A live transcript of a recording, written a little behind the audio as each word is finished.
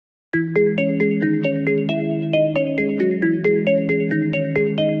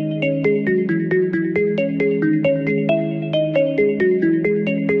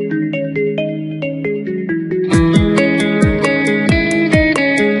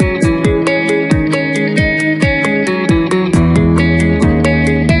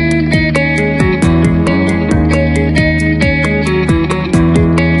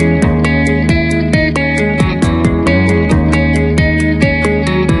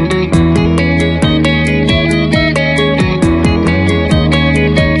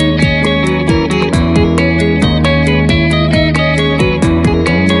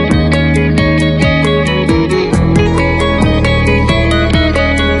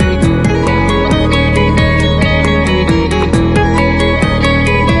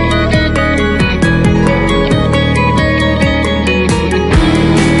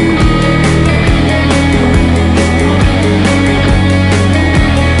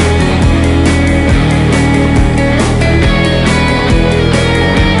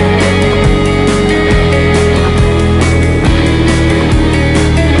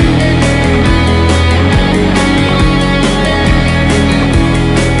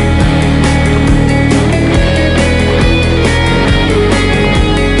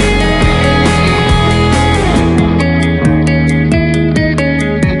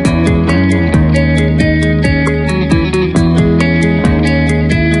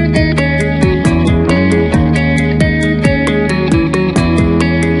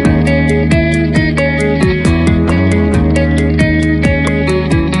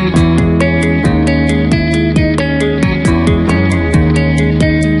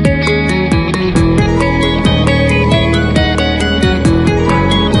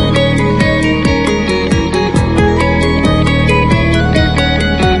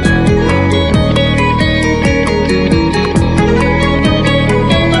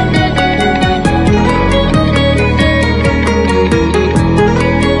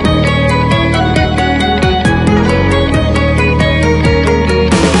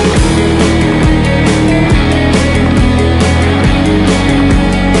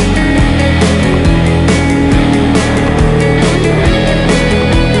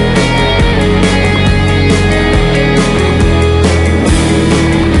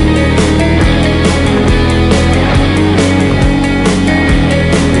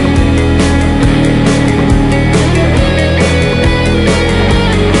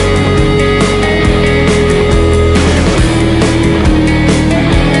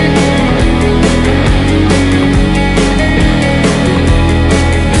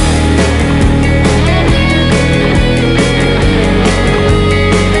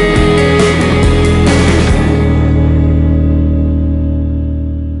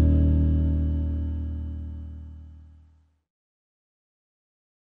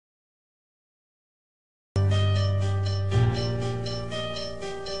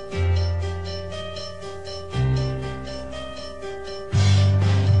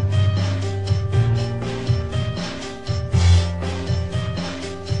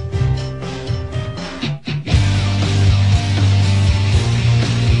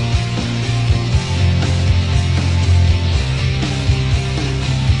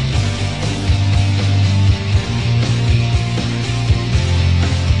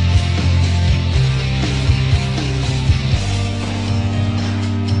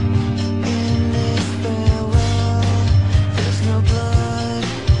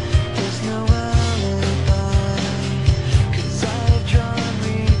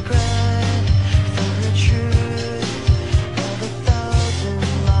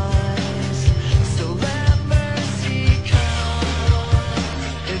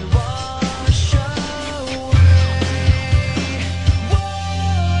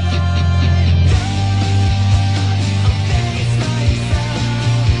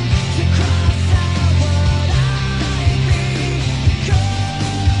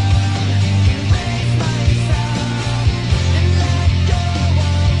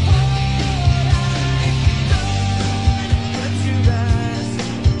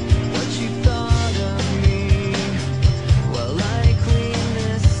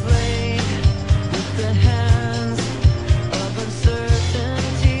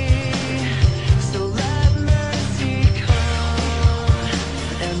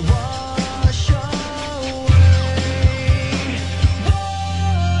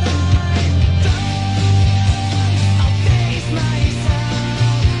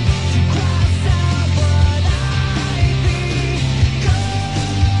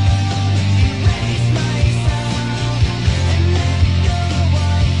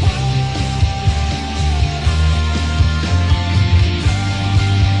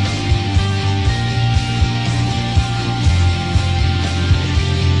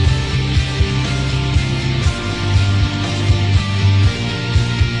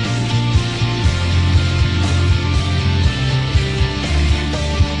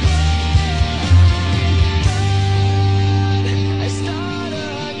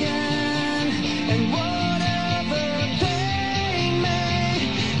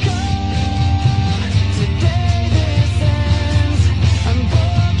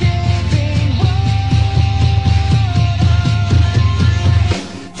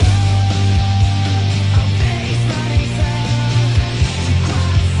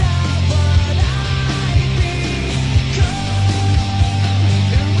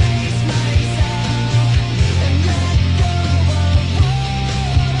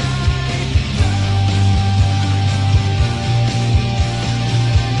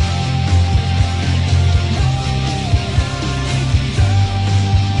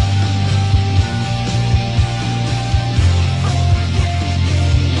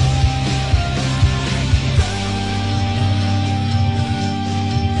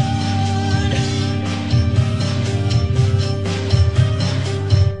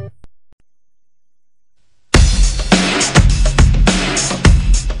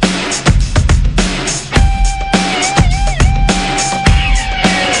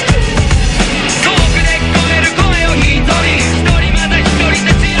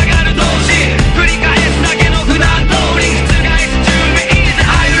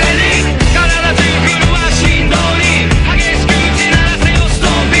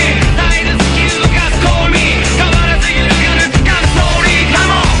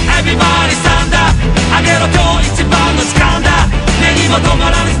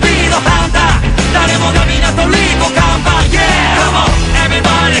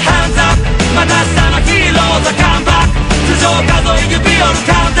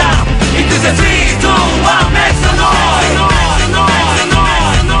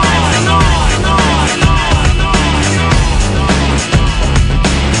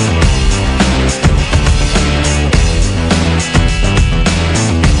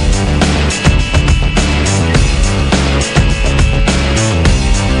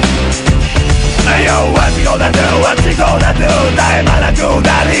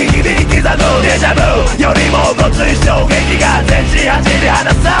よりもごつい衝撃が全身走り放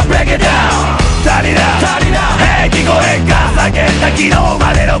つ Break it down 足りない聞こえんか叫んだ昨日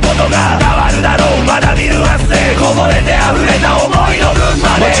までのことが変わるだろうまだ見ぬ発生こぼれて溢れた思いの分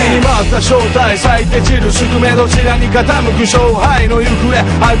まで待ちに待った正体咲いて散る宿命どちらに傾く勝敗の行方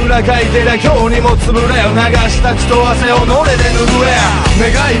あぐらかいてりゃ今日にも潰れ流した血と汗をのれで拭え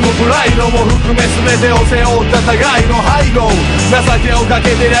願いもプライドも含め全てを背負った互いの背後情けをか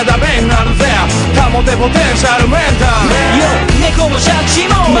けてりゃダメになるぜ保てポテンシャルメンタル猫も借子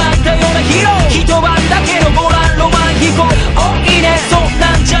も待ったようなヒーロー一晩だけのご覧ロマン飛行おいいねそん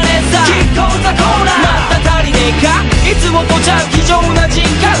なんじゃねえさキッコーザコーナーまた足りねえかいつもとちゃう非常な人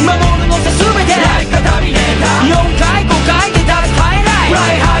格守るのさ全てライカタミネーター4回5回で立つハイライトラ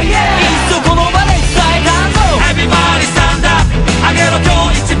イハイエーいっそこの場で伝えたぞ Everybody stand up 上げろ今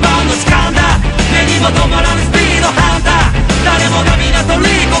日一番の時間だ目にも止まらぬスピードハンター誰もが港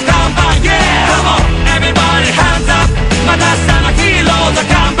リコ看板 Yeah Come on Everybody hands up また明日のヒーローズ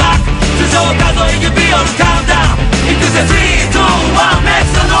カムバック頭上数え指折るカウンダウンいくぜ3、2、1 Make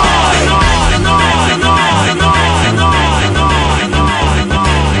some noise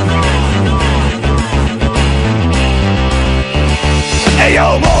栄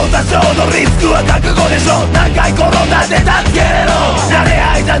養も多少のリスクは覚悟でしょ何回転んだって助けれろ慣れ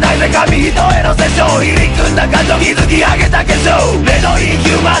合いじゃないぜ紙一重の殺生入り組んだ感情築き上げた化粧レドイン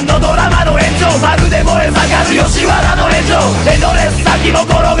ヒューマンのドラマの延長マグで燃え盛る吉原の連城エンドレス先も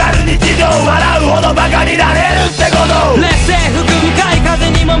転がる日常笑うほどバカになれるってこと劣勢吹く向かい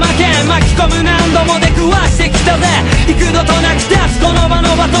風にも負けん巻き込む何度も出くわしてきたぜ幾度となく立つこの場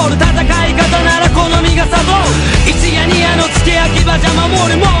のバトル戦い方なら好みがさぞ一夜二夜の付け焼き場じゃ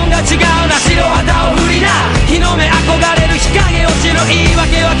守るもんが違うな白旗を振りな日の目憧れる日陰を知る言い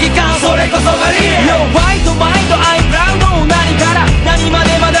訳は聞かんそれこそがリアル Yo バイトI'm proud 何から何ま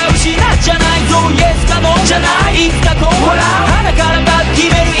でまだ失っちゃないぞ Yes か No じゃないいつかこうほら鼻からバッ決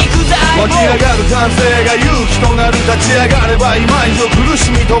めるいくぜ湧き上がる歓声が勇気となる立ち上がれば今以上苦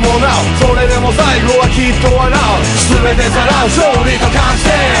しみ伴うそれでも最後はきっと笑う全てさらう勝利と完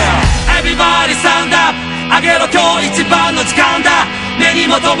成 Everybody stand up 上げろ今日一番の時間だ目に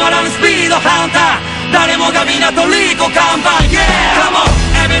も止まらぬスピードハンター誰もが港リコ看板 Yeah Come on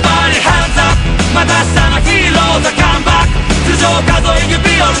Everybody hands up また明日のヒーローズカムバック頭上数え指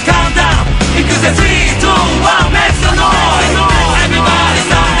折るカウンタウンいくぜ3、2、1 Make some noise